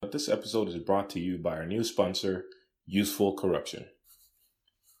but this episode is brought to you by our new sponsor, Useful Corruption.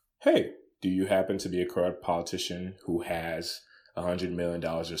 Hey, do you happen to be a corrupt politician who has $100 million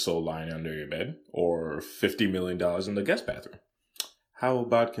or so lying under your bed, or $50 million in the guest bathroom? How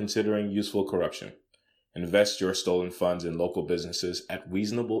about considering Useful Corruption? Invest your stolen funds in local businesses at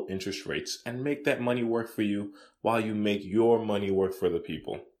reasonable interest rates and make that money work for you while you make your money work for the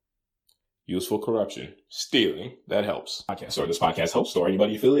people. Useful Corruption. Stealing that helps. This podcast host or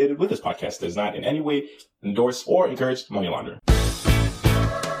anybody affiliated with this podcast does not in any way endorse or encourage money laundering.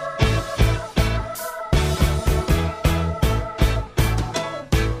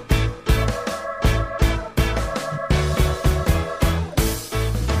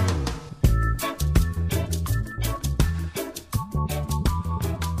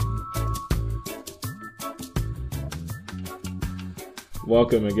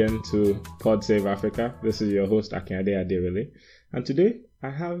 Welcome again to Pod Save Africa. This is your host, Akinade Aderele. And today I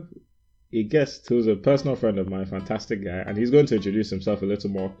have a guest who's a personal friend of mine, fantastic guy, and he's going to introduce himself a little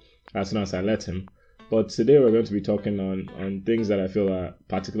more as soon as I let him. But today we're going to be talking on things that I feel are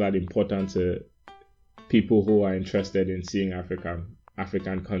particularly important to people who are interested in seeing African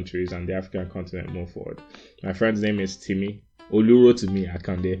countries and the African continent move forward. My friend's name is Timi Olurotimi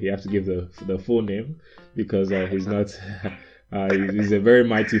Akande. You have to give the full name because he's not... he's a very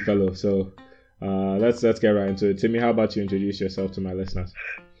mighty fellow. So let's get right into it. Timmy, how about you introduce yourself to my listeners?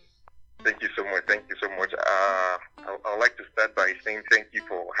 Thank you so much. I'd like to start by saying thank you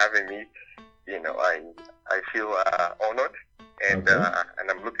for having me. You know, I feel honored and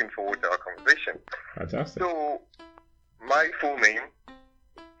I'm looking forward to our conversation. Fantastic. So my full name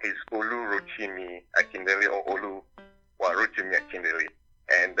is Olurotimi Akindele or Oluwarotimi Akindele,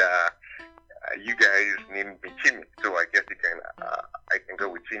 and you guys named me Timmy, so I guess I can go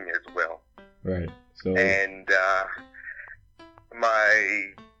with Timmy as well. Right. So. And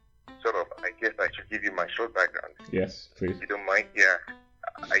my I guess I should give you my short background. Yes, please. If you don't mind. Yeah,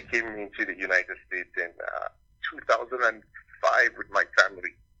 I came into the United States in 2005 with my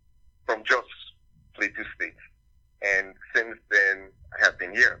family from Jos, Plateau State, and since then I have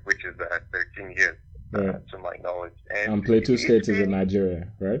been here, which is 13 years to my knowledge. And Plateau State is in Nigeria,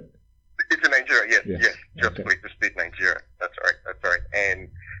 right? It's in Nigeria, yes. Just okay. Plateau State, Nigeria. That's right. And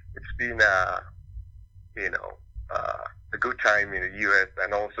it's been, a good time in the U.S.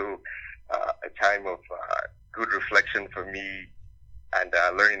 and also a time of good reflection for me and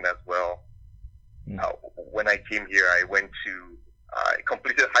learning as well. When I came here, I I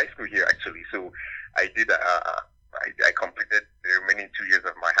completed high school here actually. So I did, I completed the remaining 2 years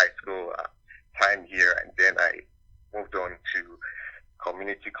of my high school time here, and then I moved on to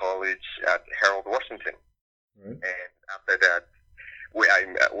community college at Harold Washington, right. And after that, we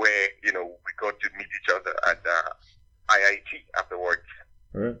got to meet each other at IIT afterwards,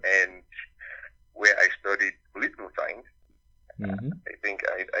 right. And where I studied political science. Mm-hmm.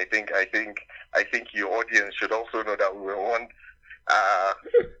 I think your audience should also know that we were once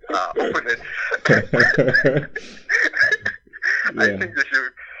opponents. I think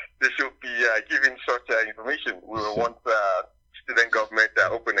they should be giving such information. We were once student government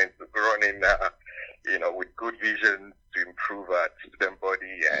opponents running, with good vision to improve student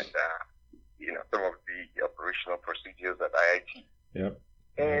body and, some of the operational procedures at IIT. Yep.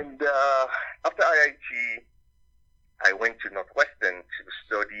 And after IIT, I went to Northwestern to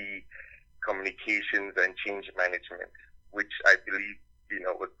study communications and change management, which I believe,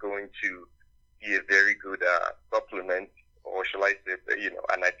 was going to be a very good supplement, or shall I say,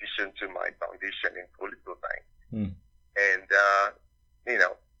 an addition to my foundation in political science. And,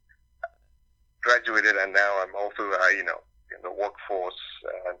 graduated, and now I'm also, in the workforce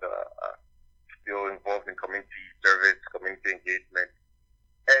and still involved in community service, community engagement,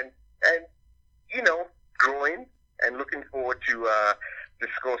 and growing and looking forward to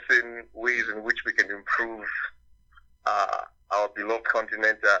discussing ways in which we can improve our beloved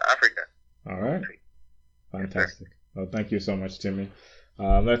continent, Africa. All right. Fantastic. Well, thank you so much, Timmy.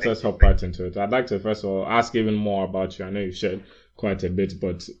 Let's hop right into it. I'd like to first of all ask even more about you. I know you shared quite a bit,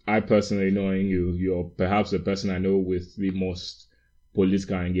 but I personally, knowing you, you're perhaps the person I know with the most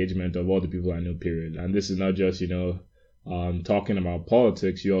political engagement of all the people I know, period. And this is not just, talking about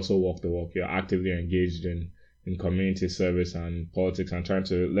politics. You also walk the walk. You're actively engaged in community service and politics and trying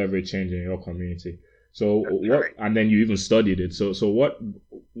to leverage change in your community. So and then you even studied it. So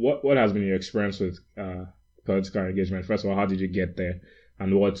what has been your experience with political engagement? First of all, how did you get there?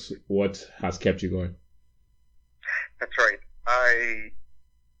 And what has kept you going? That's right.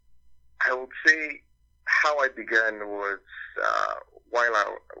 I would say how I began was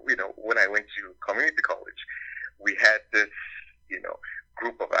when I went to community college, we had this,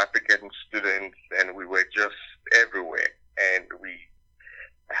 group of African students, and we were just everywhere. And we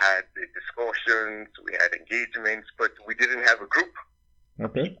had the discussions, we had engagements, but we didn't have a group.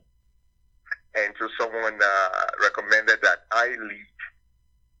 Okay. And so someone recommended that I lead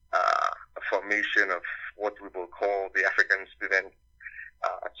a formation of what we will call the African Student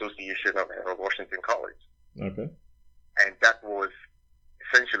Association of Harold Washington College. Okay. And that was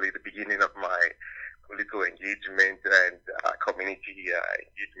essentially the beginning of my political engagement and community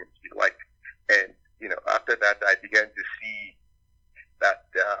engagement, if you like. And, after that, I began to see that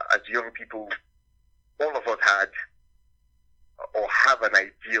as young people, all of us had or have an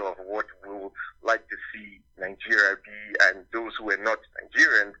idea of what we would like to see Nigeria be, and those who were not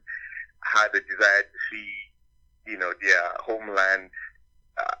Nigerians had a desire to see, their homeland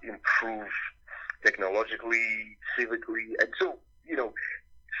improve technologically, civically, and so,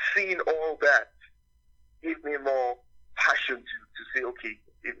 seeing all that gave me more passion to say, okay,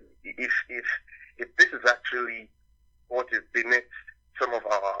 if this is actually what is beneath some of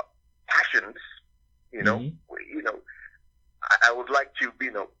our passions, I would like to,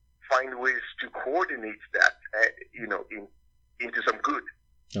 find ways to coordinate that, into some good.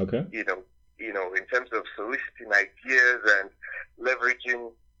 Okay. In terms of soliciting ideas and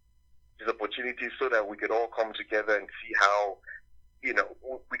leveraging these opportunities so that we could all come together and see how,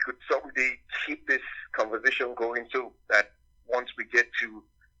 we could someday keep this conversation going so that once we get to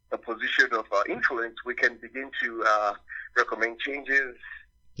a position of influence, we can begin to recommend changes.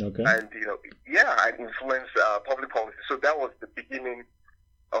 Okay. And, and influence public policy. So that was the beginning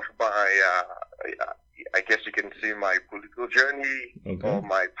of my, I guess you can say, my political journey, okay, or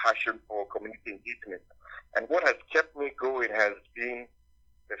my passion for community engagement. And what has kept me going has been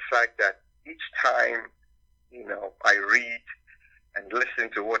the fact that each time, I read and listen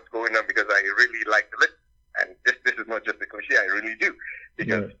to what's going on, because I really like to listen. And this is not just a cliche, I really do.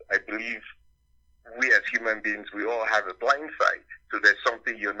 Because I believe we as human beings, we all have a blind side. So there's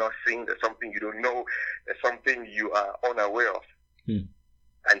something you're not seeing, there's something you don't know, there's something you are unaware of. And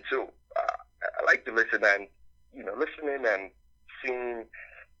so I like to listen, and, listening and seeing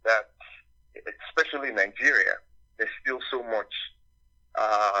that, especially in Nigeria, there's still so much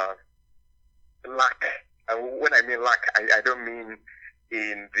lack. And when I mean lack, I don't mean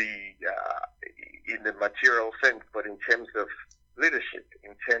in the material sense, but in terms of leadership,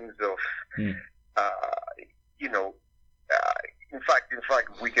 in terms of, in fact,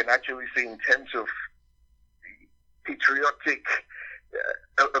 we can actually say in terms of patriotic,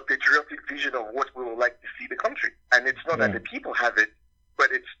 a patriotic vision of what we would like to see the country. And it's not that the people have it,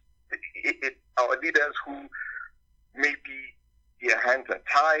 but it's our leaders who maybe their hands are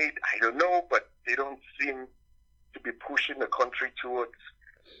tied, I don't know, but they don't seem to be pushing the country towards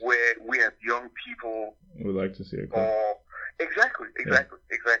where we as young people would like to see it. Exactly.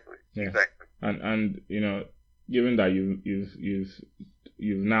 And given that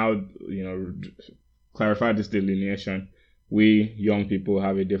you've now clarified this delineation, we young people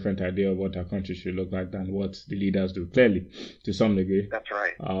have a different idea of what our country should look like than what the leaders do, clearly, to some degree. That's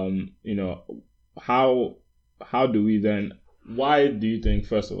right. How do we then, why do you think,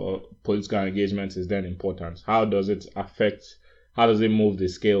 first of all, political engagement is then important? How does it move the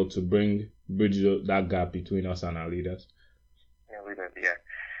scale to bridge that gap between us and our leaders?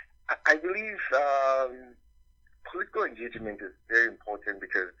 I believe political engagement is very important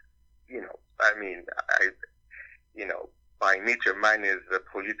because, by nature, man is a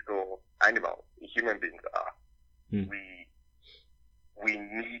political animal. Human beings are. We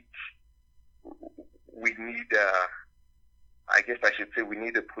need I guess I should say we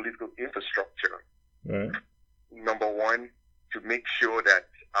need a political infrastructure. Right. Number one, to make sure that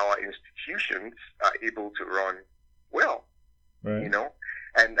our institutions are able to run well. Right.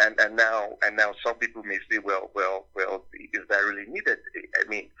 And now some people may say, well, is that really needed? I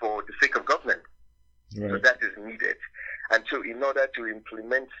mean, for the sake of government. Right. So that is needed. And so in order to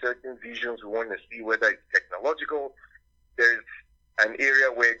implement certain visions, we want to see whether it's technological, there's an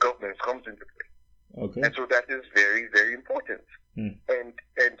area where governance comes into play. Okay. And so that is very, very important. And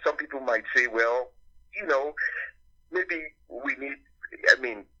some people might say, well, maybe we need,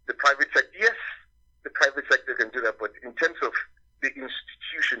 the private sector, yes, the private sector can do that, but in terms of the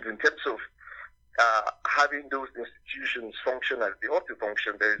institutions, in terms of having those institutions function as they ought to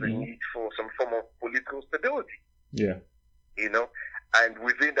function, there is a need for some form of political stability. Yeah. And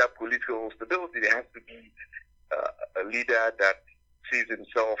within that political stability, there has to be a leader that sees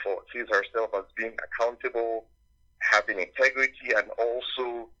himself or sees herself as being accountable, having integrity, and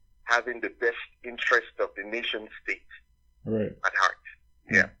also having the best interest of the nation state at heart.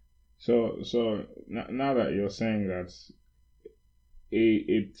 Yeah. So now that you're saying that,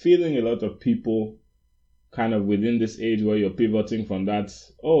 a feeling a lot of people kind of within this age where you're pivoting from that,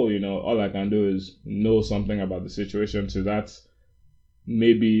 oh, all I can do is know something about the situation, to that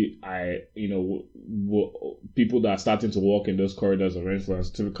maybe people that are starting to walk in those corridors of influence.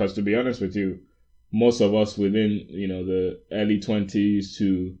 Because to be honest with you, most of us within the early 20s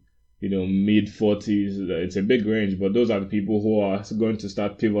to mid 40s, it's a big range, but those are the people who are going to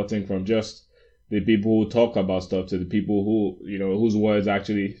start pivoting from just the people who talk about stuff to the people who whose words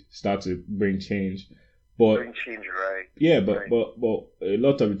actually start to bring change. Bring change, right? Yeah, but a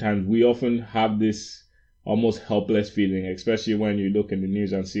lot of the times we often have this almost helpless feeling, especially when you look in the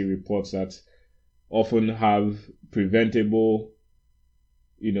news and see reports that often have preventable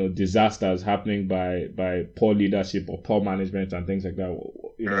disasters happening by poor leadership or poor management and things like that.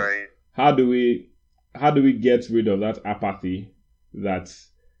 Right. How do we get rid of that apathy that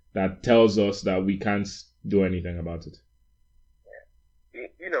tells us that we can't do anything about it?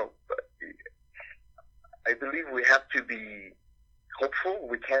 I believe we have to be hopeful.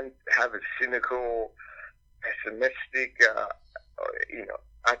 We can't have a cynical, pessimistic,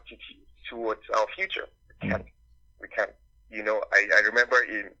 attitude towards our future. We can't. I remember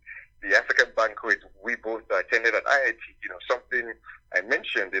in the African banquet we both attended at IIT, something I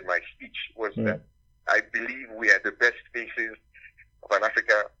mentioned in my speech was that I believe we are the best faces of an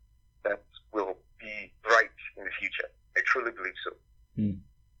Africa that will be bright in the future. I truly believe so.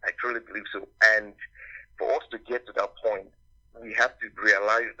 I truly believe so. And for us to get to that point, we have to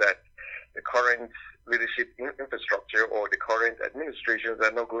realize that the current leadership infrastructure or the current administrations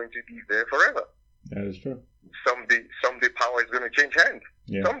are not going to be there forever. That is true. Someday power is going to change hands.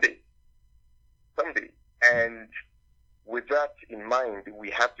 Yeah. Someday. And with that in mind, we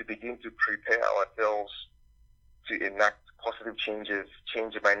have to begin to prepare ourselves to enact positive changes,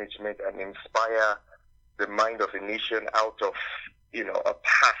 change management, and inspire the mind of a nation out of, a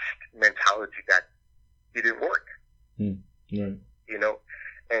past mentality that didn't work. Right.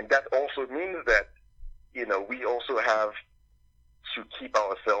 And that also means that, we also have to keep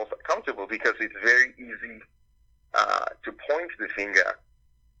ourselves accountable, because it's very easy to point the finger,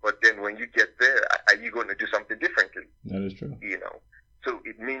 but then when you get there, are you going to do something differently? That is true. So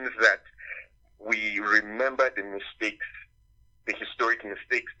it means that we remember the mistakes, the historic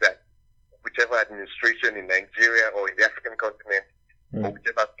mistakes that whichever administration in Nigeria or in the African continent or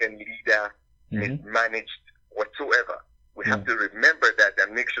whichever African leader mismanaged whatsoever. We have to remember that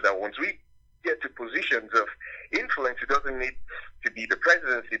and make sure that once we get to positions of influence, it doesn't need to be the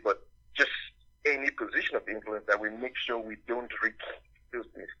presidency, but just any position of influence, that we make sure we don't repeat those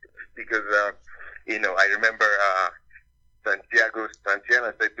mistakes. Because, I remember Santiago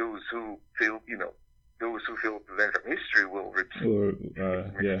Santillana said those who fail to learn from history will repeat.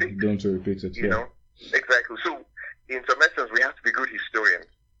 Don't repeat it. Exactly. So, in some essence, we have to be good historians.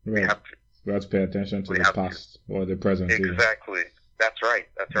 Right. We have to pay attention to the past or the present. Exactly. That's right.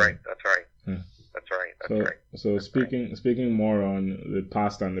 So speaking more on the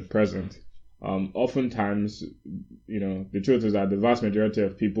past and the present, oftentimes, the truth is that the vast majority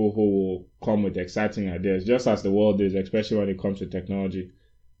of people who will come with exciting ideas, just as the world is, especially when it comes to technology,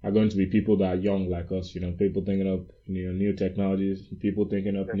 are going to be people that are young like us. People thinking up new technologies, people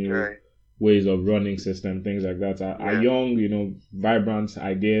thinking up new ways of running system, things like that. Are young, vibrant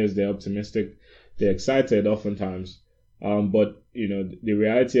ideas. They're optimistic. They're excited oftentimes. But the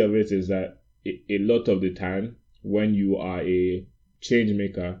reality of it is that a lot of the time, when you are a change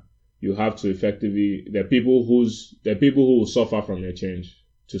maker, you have to effectively, there are people who will suffer from your change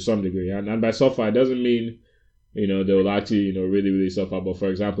to some degree. And by suffer, it doesn't mean they will actually really really suffer. But for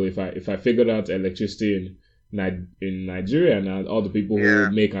example, if I figured out electricity in Nigeria now, all the people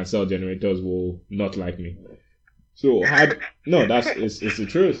who make and sell generators will not like me. So it's the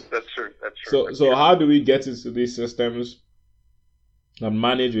truth. That's true. So how do we get into these systems and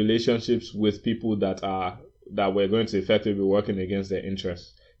manage relationships with people that we're going to effectively be working against their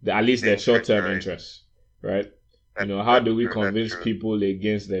interests, at least their short-term interests, right? How do we convince people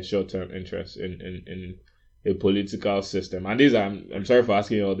against their short-term interests in a political system? And these I'm sorry for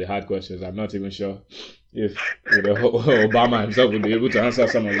asking you all the hard questions. I'm not even sure if Obama himself would be able to answer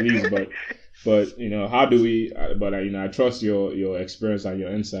some of these, but how do we? But I trust your experience and your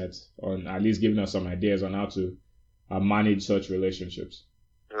insights on at least giving us some ideas on how to manage such relationships.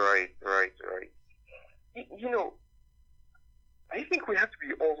 Right. I think we have to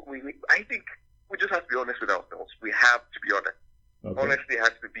be I think we just have to be honest with ourselves. We have to be honest. Okay. Honesty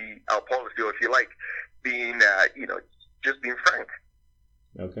has to be our policy, or if you like, being just being frank.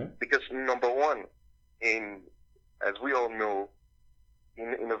 Okay. Because number one, as we all know,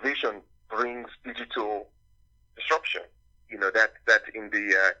 innovation brings digital disruption. That in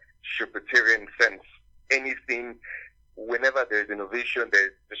the Schumpeterian sense, anything, whenever there's innovation,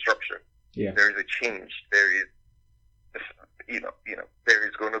 there's disruption. Yeah. There is a change. There is, there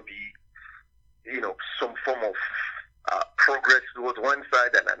is going to be, some form of progress towards one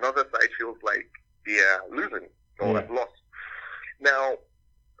side, and another side feels like they are losing or have lost. Now,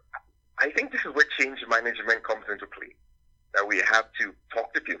 I think this is where change management comes into play. That we have to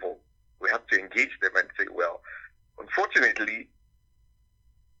talk to people, we have to engage them and say, well, unfortunately,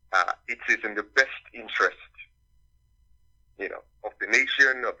 it is in the best interest, of the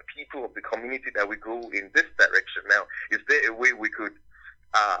nation, of the people, of the community that we go in this direction. Now, is there a way we could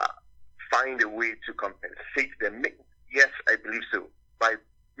find a way to compensate them? Yes, I believe so, by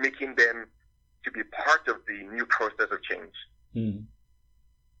making them to be part of the new process of change. Mm.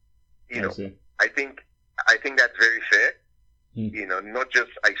 I think that's very fair. Not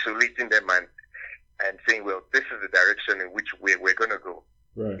just isolating them and saying, well, this is the direction in which we're going to go.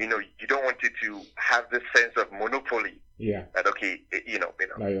 Right. You don't want it to have this sense of monopoly. Yeah. That, okay,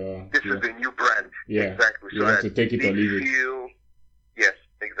 this is the new brand. Yeah. Exactly. You have to take it or leave it. Yes,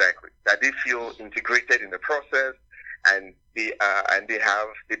 exactly. That they feel integrated in the process, and they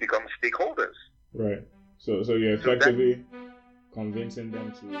become stakeholders. Right. So you're effectively convincing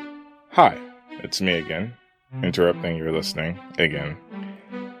them to. Hi, it's me again, interrupting your listening again.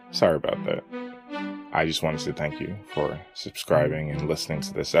 Sorry about that. I just wanted to thank you for subscribing and listening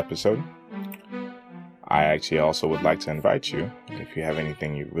to this episode. I actually also would like to invite you, if you have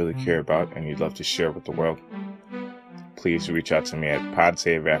anything you really care about and you'd love to share with the world, please reach out to me at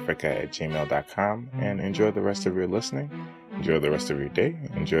podsaveafrica@gmail.com, and enjoy the rest of your listening, enjoy the rest of your day,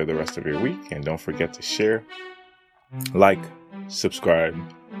 enjoy the rest of your week, and don't forget to share, like, subscribe,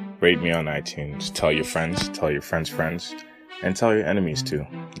 rate me on iTunes, tell your friends' friends, and tell your enemies too.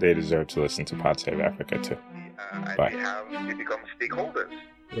 They deserve to listen to Pod Save Africa too. Bye. They become stakeholders.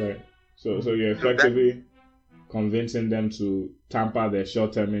 Right. So you're effectively convincing them to tamper their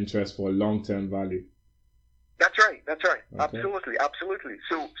short-term interest for long-term value. That's right. Okay. Absolutely.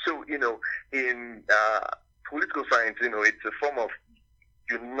 So in political science, it's a form of,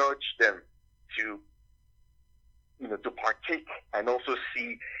 you nudge them to to partake and also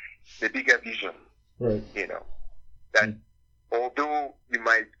see the bigger vision. Right. That although you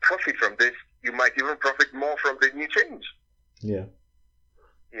might profit from this, you might even profit more from the new change. Yeah.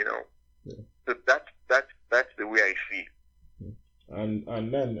 So that's the way I see. And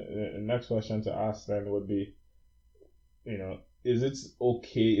then the next question to ask then would be, is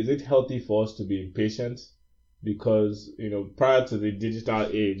it healthy for us to be impatient? Because, prior to the digital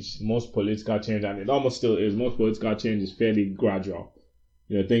age, most political change, and it almost still is, most political change is fairly gradual.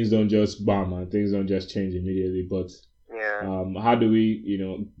 Things don't just bam and things don't just change immediately. But how do we,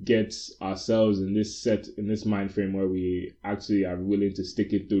 get ourselves in this mind frame where we actually are willing to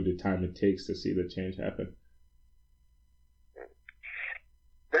stick it through the time it takes to see the change happen?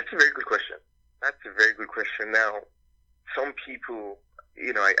 That's a very good question. Now, some people,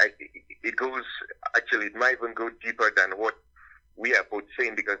 it might even go deeper than what we are both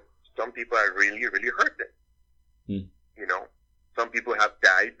saying, because some people are really, really hurting. Some people have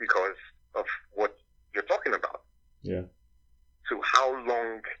died because of what you're talking about. Yeah. So how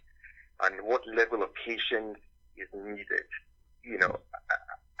long and what level of patience is needed?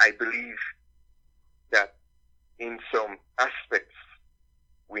 I believe that in some aspects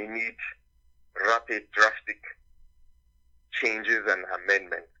we need rapid, drastic changes and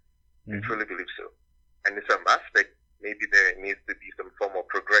amendments. I truly believe so. And in some aspects, maybe there needs to be some form of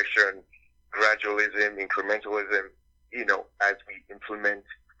progression, gradualism, incrementalism, as we implement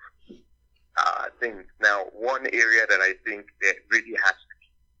things. Now, one area that I think that really has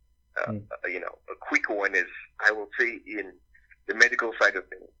to be, a quick one is, I will say, in the medical side of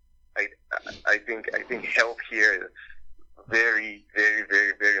things. I think health here is very, very,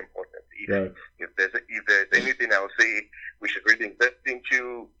 very, very important. If there's anything I would say we should really invest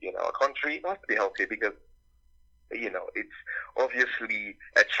into in our country, it has to be healthcare, because it's obviously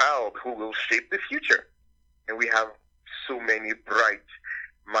a child who will shape the future, and we have so many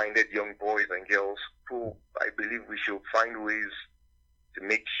bright-minded young boys and girls who I believe we should find ways to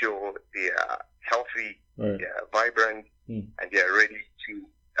make sure they are healthy, they are vibrant, and they are ready to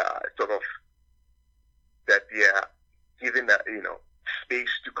that they are given that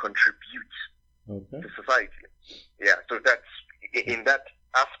space to contribute to society. Yeah, so that's in that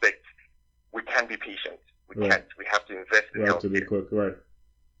aspect we can be patient. We can't. We have to invest in health. We have to be quick, right?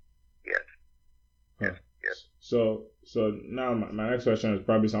 Yes. So now my next question is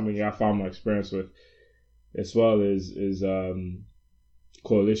probably something you have far more experience with, as well as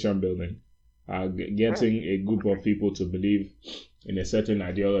coalition building. getting a group of people to believe in a certain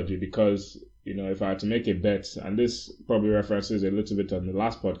ideology. Because, if I had to make a bet, and this probably references a little bit on the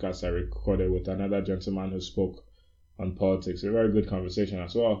last podcast I recorded with another gentleman who spoke on politics, a very good conversation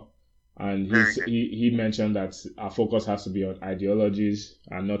as well. And he mentioned that our focus has to be on ideologies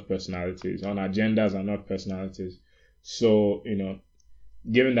and not personalities, on agendas and not personalities. So,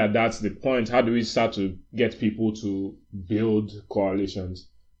 given that that's the point, how do we start to get people to build coalitions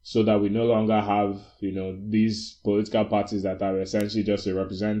so that we no longer have, these political parties that are essentially just a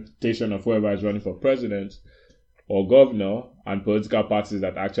representation of whoever is running for president or governor, and political parties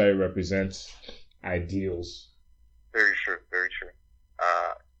that actually represent ideals? Very true, very true.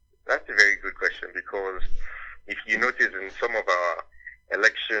 That's a very good question, because if you notice in some of our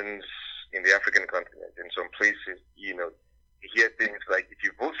elections in the African continent, in some places, you hear things like, if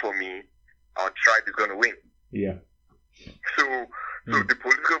you vote for me, our tribe is going to win. Yeah. So the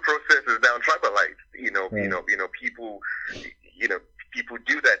political process is now tribalized. People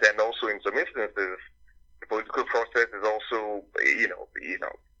do that, and also in some instances, the political process is also,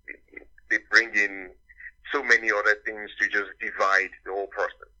 they bring in so many other things to just divide the whole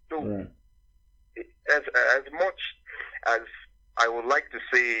process. So, as much as I would like to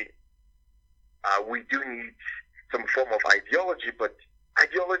say, we do need some form of ideology, but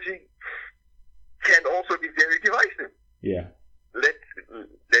ideology can also be very divisive. Yeah.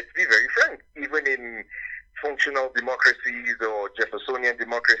 Let's be very frank. Even in functional democracies or Jeffersonian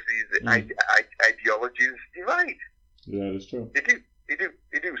democracies, ideologies divide. Yeah, that's true. They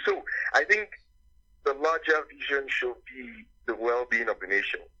do. So I think the larger vision should be the well-being of the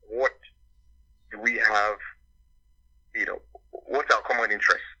nation. What do we have? What's our common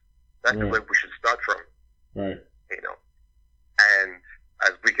interest? That's where we should start from. Right. And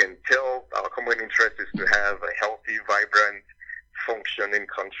as we can tell, our common interest is to have a healthy, vibrant, functioning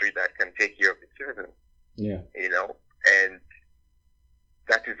country that can take care of its citizens. Yeah. And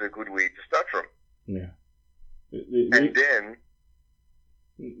that is a good way to start from. Yeah. And then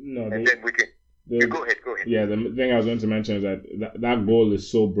we can. Go ahead. Yeah, the thing I was going to mention is that goal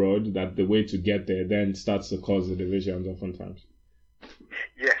is so broad that the way to get there then starts to cause the divisions oftentimes.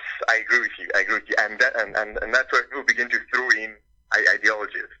 Yes, I agree with you. And that's where people begin to throw in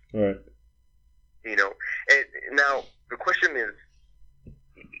ideologies. Right. And now the question is,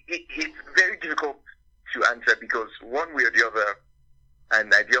 it's very difficult to answer, because one way or the other,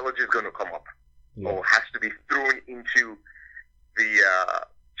 an ideology is going to come up, or has to be thrown into the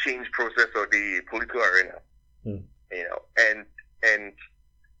change process or the political arena. And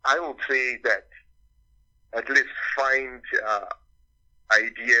I would say that at least find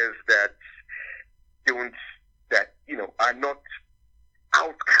ideas that are not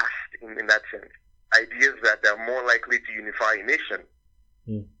outcast in that sense. Ideas that are more likely to unify a nation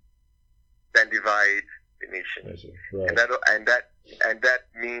than divide the nation. Right. And that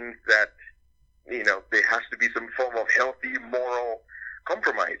means that there has to be some form of healthy moral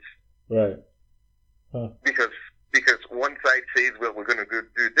compromise. Right. Because one side says, well, we're going to go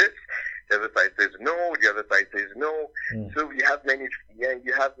do this. The other side says no. The other side says no. So you have many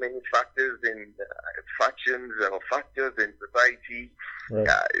factors in factions or factors in society. Right.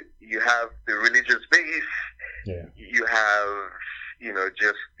 You have the religious base. Yeah. You have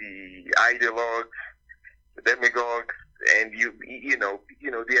just the ideologues, the demagogues, and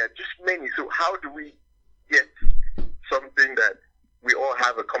there are just many. So how do we get something that we all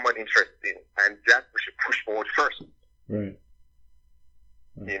have a common interest in, and that we should push forward first? Right.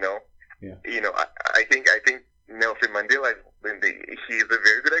 Yeah. I think Nelson Mandela, he is a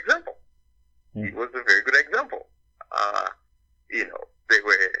very good example. He was a very good example. There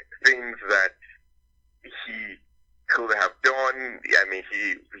were things that he could have done.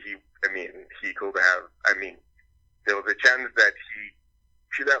 He could have. There was a chance that he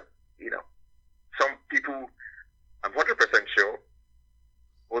should have. Some people, I'm 100% sure,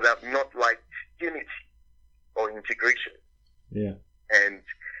 would have not liked unity or integration. Yeah.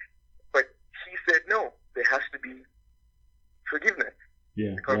 But he said no. There has to be forgiveness.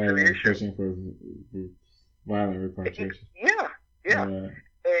 Yeah. Reconciliation. Pushing for violent repatriation. Yeah.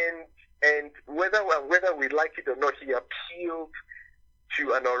 And whether we like it or not, he appealed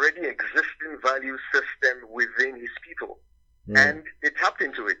to an already existing value system within his people. Right. And they tapped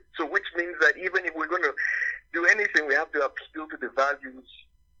into it. So which means that even if we're going to do anything, we have to appeal to the values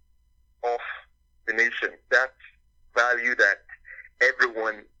of the nation. That value that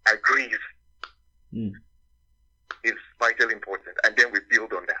everyone agrees is vitally important. And then we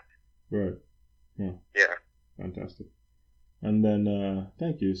build on that. Right. Yeah. Fantastic. And then,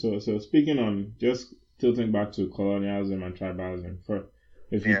 thank you. So speaking on just tilting back to colonialism and tribalism,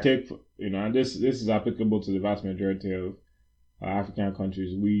 if you take, and this is applicable to the vast majority of African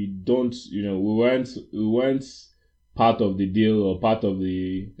countries, we don't, we weren't part of the deal or part of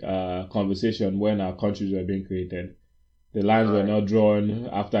the conversation when our countries were being created. The lines were not drawn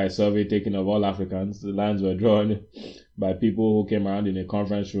after a survey taken of all Africans. The lines were drawn by people who came around in a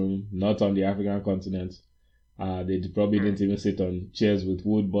conference room, not on the African continent. They probably didn't even sit on chairs with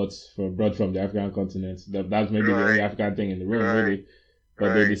wood butts brought from the African continent. That's maybe the only African thing in the room, really.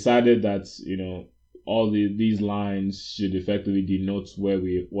 But they decided that, all these lines should effectively denote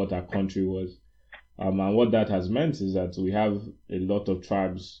what our country was. And what that has meant is that we have a lot of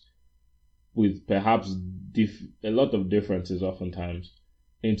tribes with perhaps a lot of differences oftentimes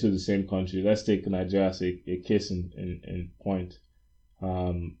into the same country. Let's take Nigeria as a case in point.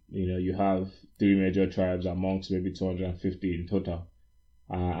 You have 3 major tribes amongst maybe 250 in total.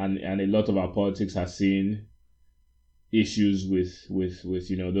 And a lot of our politics has seen issues with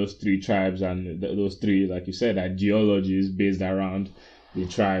those 3 tribes and those 3, like you said, ideologies based around the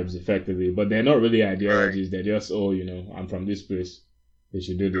tribes effectively. But they're not really ideologies. They're just, I'm from this place, we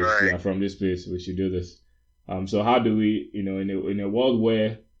should do this. We are from this place, we should do this. So how do we, in a world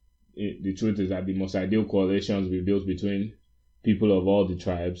where the truth is that the most ideal coalitions we built between people of all the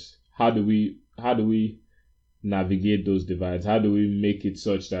tribes, how do we navigate those divides? How do we make it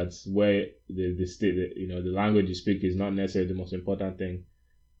such that where the state, the language you speak is not necessarily the most important thing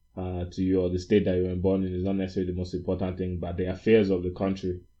to you, or the state that you were born in is not necessarily the most important thing, but the affairs of the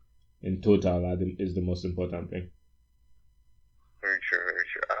country in total is the most important thing? Very true, very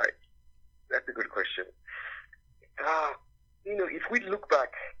true. That's a good question. If we look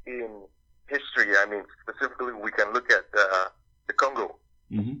back in history, specifically we can look at the Congo.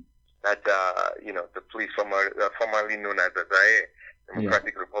 Mm-hmm. That the place formerly known as the Zaire,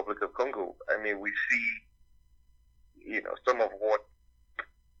 Democratic Republic of Congo. We see, some of what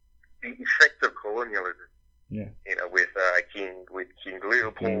the effects of colonialism. Yeah. With King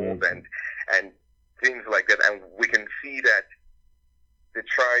Leopold and things like that, and we can see that the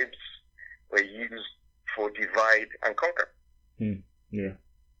tribes were used for divide and conquer. Yeah.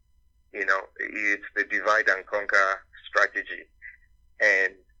 It's the divide and conquer strategy,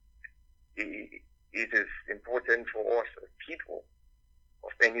 and it is important for us as people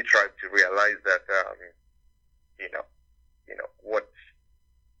of any tribe to realize that,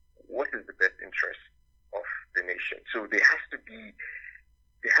 what is the best interest of the nation. So there has to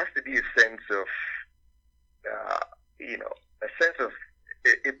be a sense of,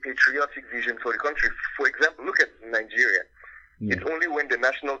 a patriotic vision for the country. For example, look at Nigeria. Yeah. It's only when the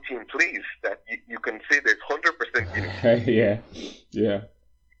national team plays that you can say there's 100% unity. Yeah.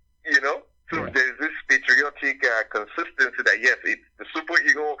 So there's this patriotic consistency that, yes, it's the Super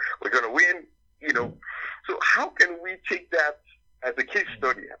Eagle, we're going to win, So how can we take that as a case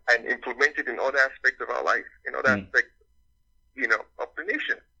study and implement it in other aspects of our life, in other aspects, of the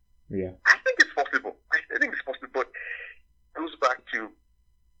nation? Yeah. I think it's possible. But it goes back to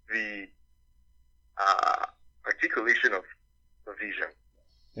the articulation of the vision.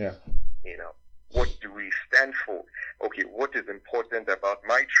 Yeah. What do we stand for? Okay, what is important about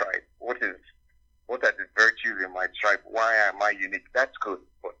my tribe? What are the virtues in my tribe? Why am I unique? That's good,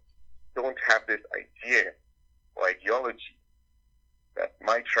 but don't have this idea or ideology that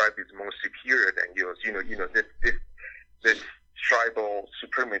my tribe is more superior than yours. This tribal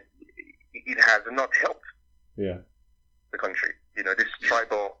supremacy, it has not helped the country. This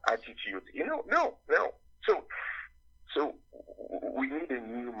tribal attitude. No. So we need a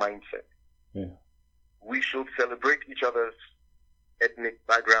new mindset. Yeah. We should celebrate each other's ethnic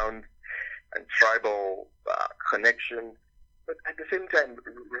background and tribal connection, but at the same time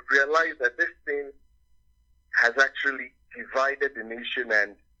realize that this thing has actually divided the nation,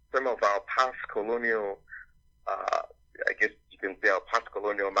 and some of our past colonial, I guess you can say our past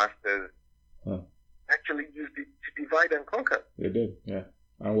colonial masters actually used it to divide and conquer. They did, yeah.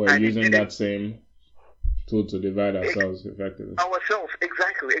 And we're using that same tool to divide ourselves effectively. Ourselves,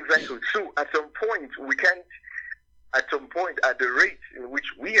 exactly. So at some point, at the rate in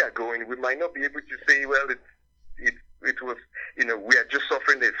which we are going, we might not be able to say, well, it was, we are just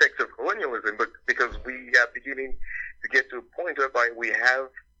suffering the effects of colonialism, but because we are beginning to get to a point whereby we have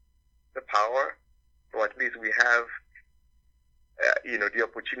the power, or at least we have, the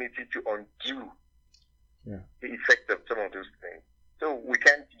opportunity to undo the effect of some of those things. So we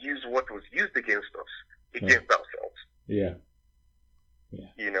can't use what was used against us against ourselves. Yeah.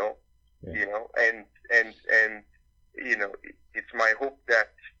 It's my hope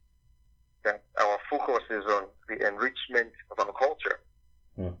that our focus is on the enrichment of our culture,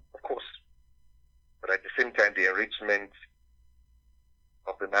 of course, but at the same time, the enrichment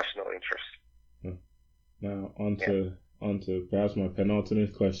the national interest. Now, on to perhaps my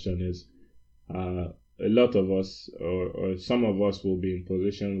penultimate question is, a lot of us, or some of us, will be in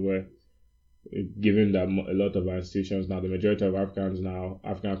positions where, given that a lot of our institutions now, the majority of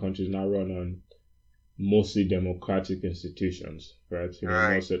African countries now run on mostly democratic institutions, right?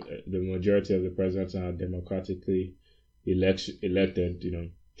 Right. The majority of the presidents are democratically elected,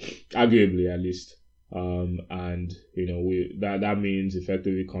 arguably at least. And that means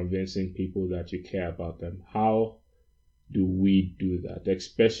effectively convincing people that you care about them. How do we do that?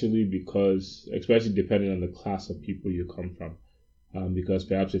 Especially depending on the class of people you come from. Because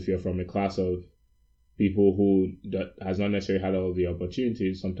perhaps if you're from a class of people that has not necessarily had all the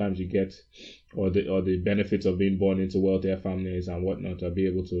opportunities, sometimes you get or the benefits of being born into wealthier families and whatnot, or be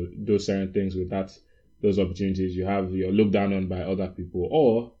able to do certain things with those opportunities. You're looked down on by other people,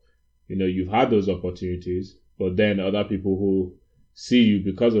 or you've had those opportunities, but then other people who see you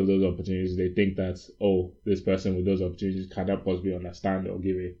because of those opportunities, they think that, oh, this person with those opportunities cannot possibly understand or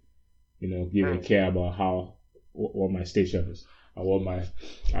give a care about what my station is and what my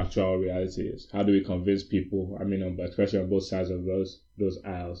actual reality is. How do we convince people, especially on both sides of those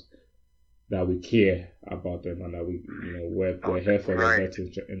aisles, that we care about them and that we're here for their best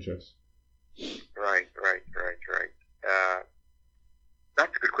interest? Right.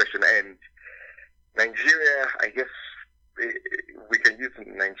 That's a good question. And Nigeria, I guess we can use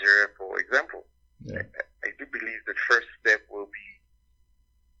Nigeria for example. Yeah. I do believe the first step will be,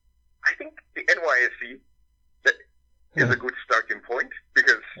 I think, the NYSC is a good starting point,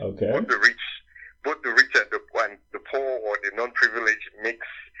 because both the rich and the poor, or the non-privileged, mix,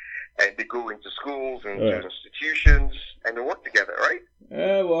 and they go into schools and institutions and they work together, right?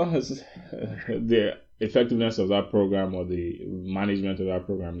 The effectiveness of that program or the management of that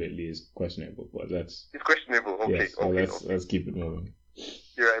program lately is questionable, but it's questionable. Okay, yes, so let's keep it moving.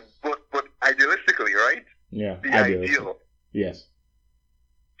 Yeah, but idealistically, right? Yeah, the ideal. Yes.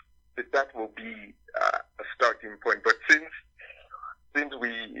 That will be a starting point. But since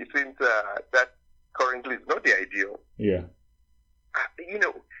that currently is not the ideal. Yeah. I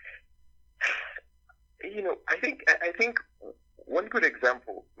think one good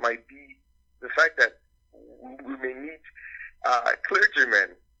example might be the fact that we may need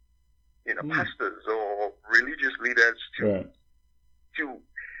clergymen, pastors or religious leaders to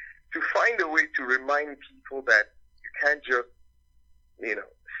find a way to remind people that you can't just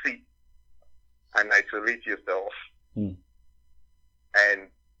sit and isolate yourself and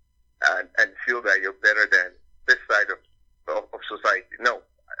feel that you're better than this side of society. No,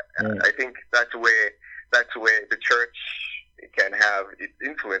 I think that's where the church can have its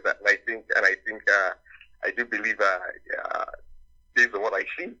influence. And I think I do believe based on what I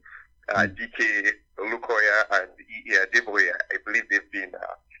see, DK Olukoya and Adeboye, I believe they've been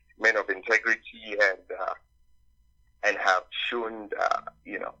men of integrity and have shown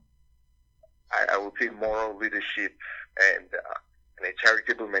I would say moral leadership and a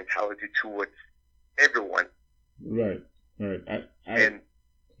charitable mentality towards everyone. Right.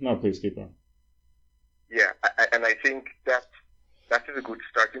 No, please keep on. Yeah, and I think that is a good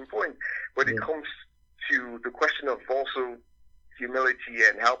starting point. When it comes to the question of also humility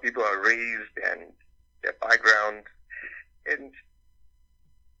and how people are raised and their background, and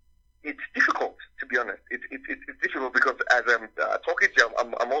it's difficult, to be honest. It's difficult because as I'm talking to you,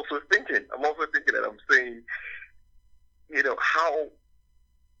 I'm also thinking, and I'm saying,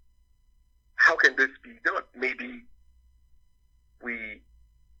 how can this be done? Maybe we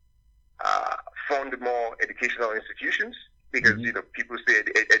fund more educational institutions, because people say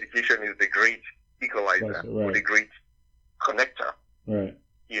education is the great equalizer or the great connector. Right.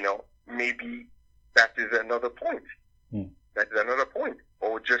 Maybe that is another point. That is another point,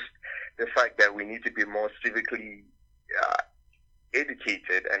 or just the fact that we need to be more civically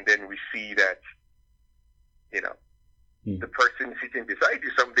educated, and then we see that the person sitting beside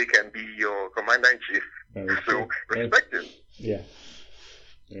you someday can be your commander-in-chief. So respect him. Yeah.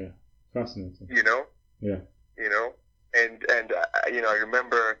 Fascinating. Yeah. And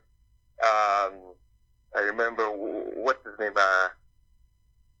I remember what's his name?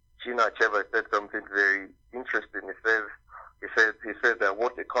 Chinua Achebe said something very interesting. He said that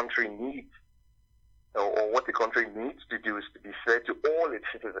what the country needs, or what the country needs to do, is to be fair to all its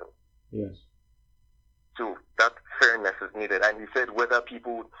citizens. Yes. So that fairness is needed. And he said whether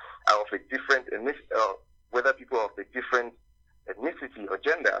people are of a different ethnicity or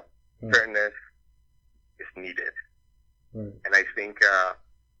gender, fairness is needed. Right. And I think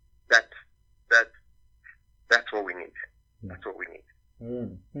that's what we need. That's what we need. All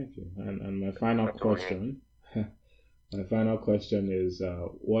right. Thank you. And my final question My final question is,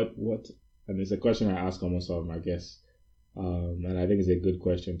 what, and it's a question I ask almost all of my guests, and I think it's a good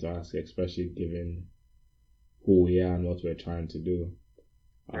question to ask, especially given who we are and what we're trying to do.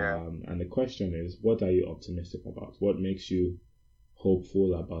 Yeah. And the question is, what are you optimistic about? What makes you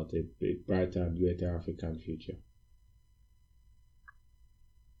hopeful about a brighter and greater African future?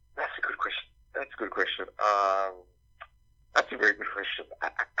 That's a good question. That's a very good question.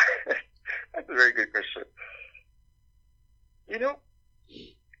 That's a very good question. You know,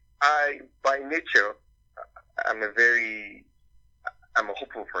 by nature, I'm a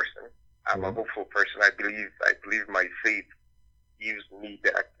hopeful person. I'm a hopeful person. I believe my faith gives me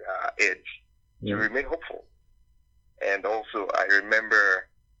that edge to remain hopeful. And also, I remember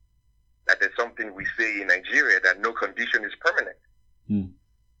that there's something we say in Nigeria, that no condition is permanent.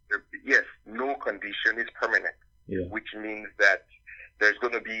 Yes, no condition is permanent, which means that there's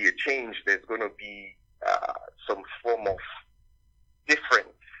going to be a change. There's going to be some form of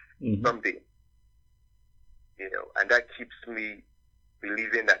difference someday, and that keeps me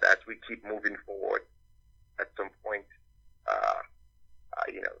believing that as we keep moving forward, at some point,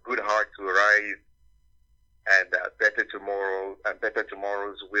 good hearts will arise, and better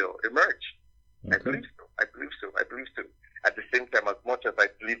tomorrows will emerge. Okay. I believe so. At the same time, as much as I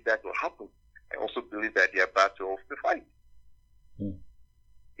believe that will happen, I also believe that they are about to also fight.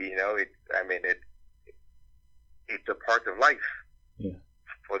 It's a part of life. Yeah.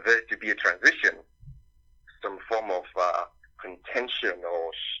 For there to be a transition, some form of contention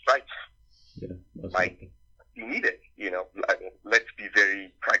or strife might be needed. Let's be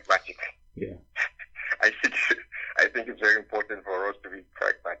very pragmatic. Yeah. I think it's very important for us to be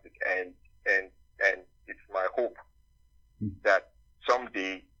pragmatic, and it's my hope that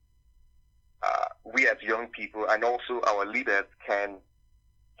someday we as young people and also our leaders can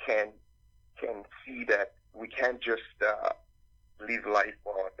see that we can't just live life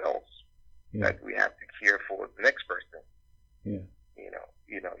for ourselves. That we have to care for the next person.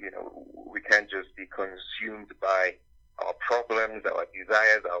 We can't just be consumed by our problems, our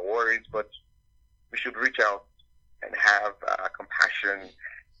desires, our worries, but we should reach out and have compassion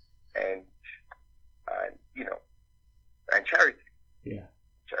and charity.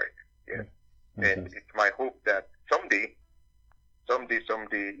 Charity. And it's my hope that someday, our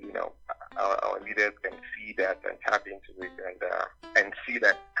leaders can see that and tap into it, and see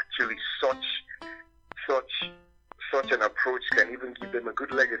that actually such an approach can even give them a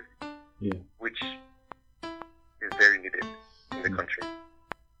good legacy, which is very needed in the country.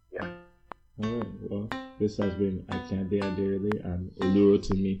 Yeah. All right. Well, this has been Akande Aderele and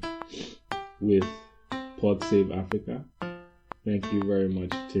Olurotimi with Pod Save Africa. Thank you very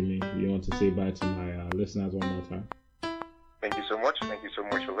much, Timmy. You want to say bye to my listeners one more time? Thank you so much. Thank you so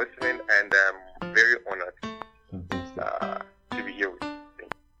much for listening, and I'm very honored to be here with you.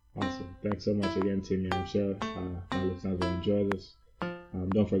 Awesome. Thanks so much again, Timmy. I'm sure my listeners will enjoy this.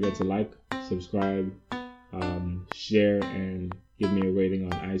 Don't forget to like, subscribe, share, and give me a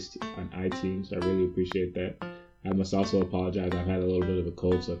rating on iTunes. I really appreciate that. I must also apologize. I've had a little bit of a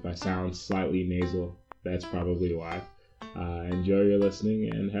cold, so if I sound slightly nasal, that's probably why. Enjoy your listening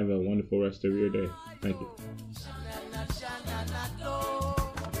and have a wonderful rest of your day. Thank you.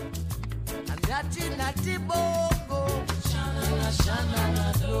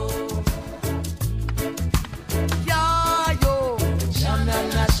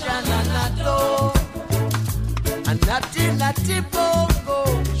 Nati